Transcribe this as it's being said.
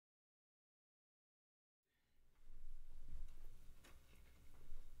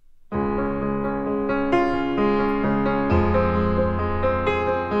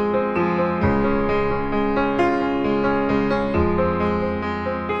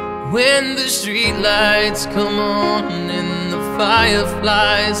When the streetlights come on and the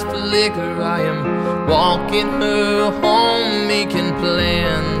fireflies flicker, I am walking her home, making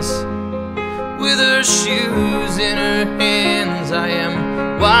plans. With her shoes in her hands, I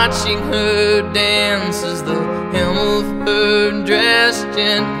am watching her dance as the hem of her dress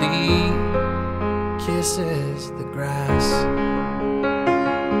gently kisses the grass.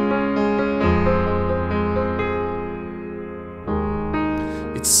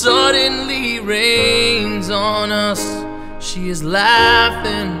 It suddenly rains on us. She is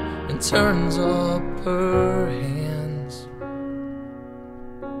laughing and turns up her hands.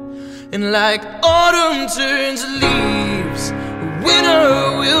 And like autumn turns leaves,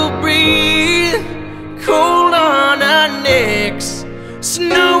 winter will breathe. Cold on our necks,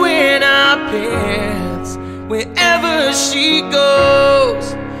 snow in our pants. Wherever she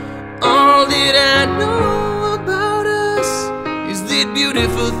goes, all that I know about us is that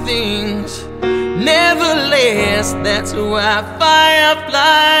beautiful things never last. That's why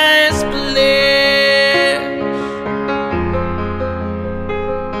fireflies flash.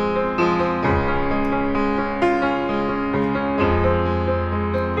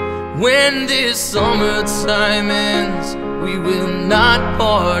 When this summertime ends, we will not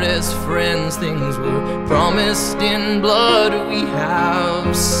part as friends. Things were promised in blood, we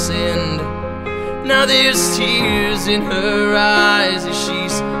have sinned. Now there's tears in her eyes as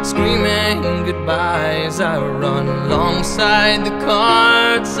she's screaming goodbye, as I run alongside the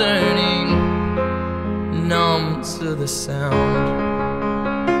car, turning numb to the sound.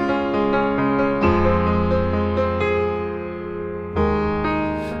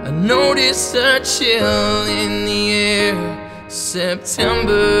 I notice a chill in the air.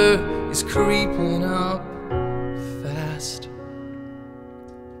 September is creeping up fast.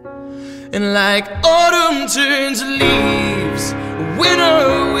 And like autumn turns leaves,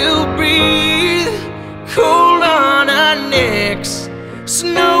 winter will breathe. Cold on our necks,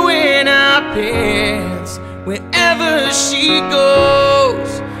 snow in our pants. Wherever she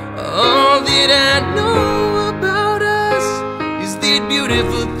goes, all that I know about us is that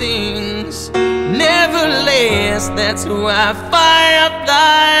beautiful things never last. That's why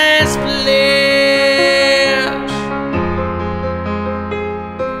fireflies flash.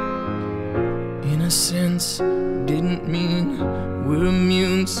 Innocence didn't mean we're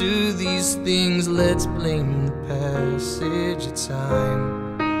immune to these things. Let's blame the passage of time.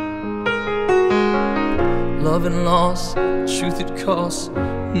 Love and loss, truth it costs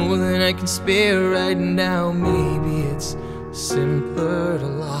more than I can spare right now. Maybe it's simpler to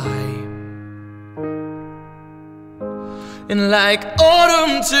lie. And like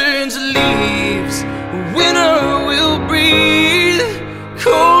autumn turns leaves, winter will breathe.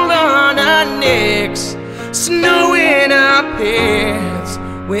 Cold on our necks, snow in our pants.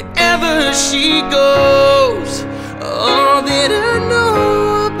 Wherever she goes, all that I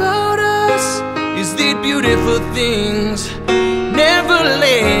know about us is that beautiful things never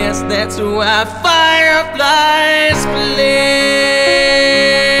last. That's why fireflies flash.